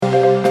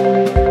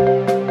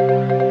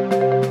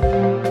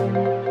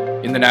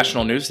In the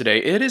national news today,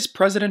 it is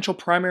presidential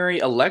primary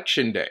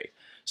election day.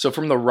 So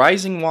from the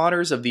rising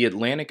waters of the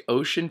Atlantic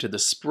Ocean to the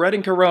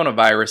spreading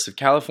coronavirus of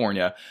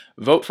California,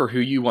 vote for who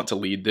you want to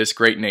lead this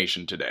great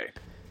nation today.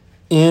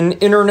 In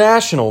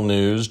international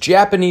news,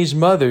 Japanese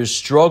mothers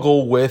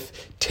struggle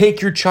with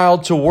Take Your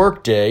Child to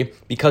Work Day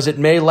because it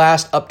may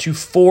last up to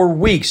 4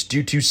 weeks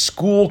due to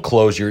school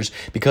closures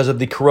because of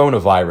the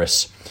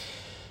coronavirus.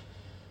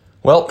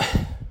 Well,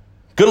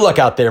 good luck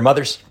out there,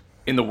 mothers.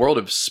 In the world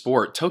of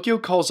sport, Tokyo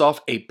calls off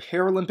a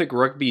Paralympic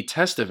rugby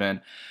test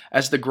event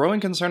as the growing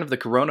concern of the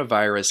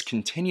coronavirus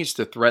continues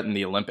to threaten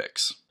the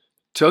Olympics.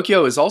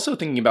 Tokyo is also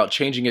thinking about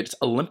changing its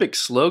Olympic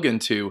slogan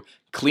to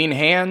Clean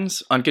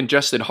Hands,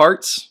 Uncongested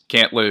Hearts,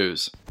 Can't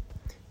Lose.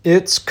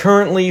 It's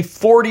currently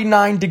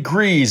 49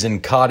 degrees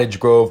in Cottage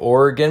Grove,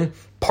 Oregon,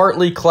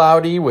 partly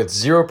cloudy with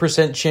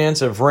 0%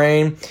 chance of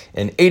rain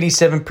and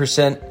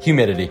 87%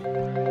 humidity.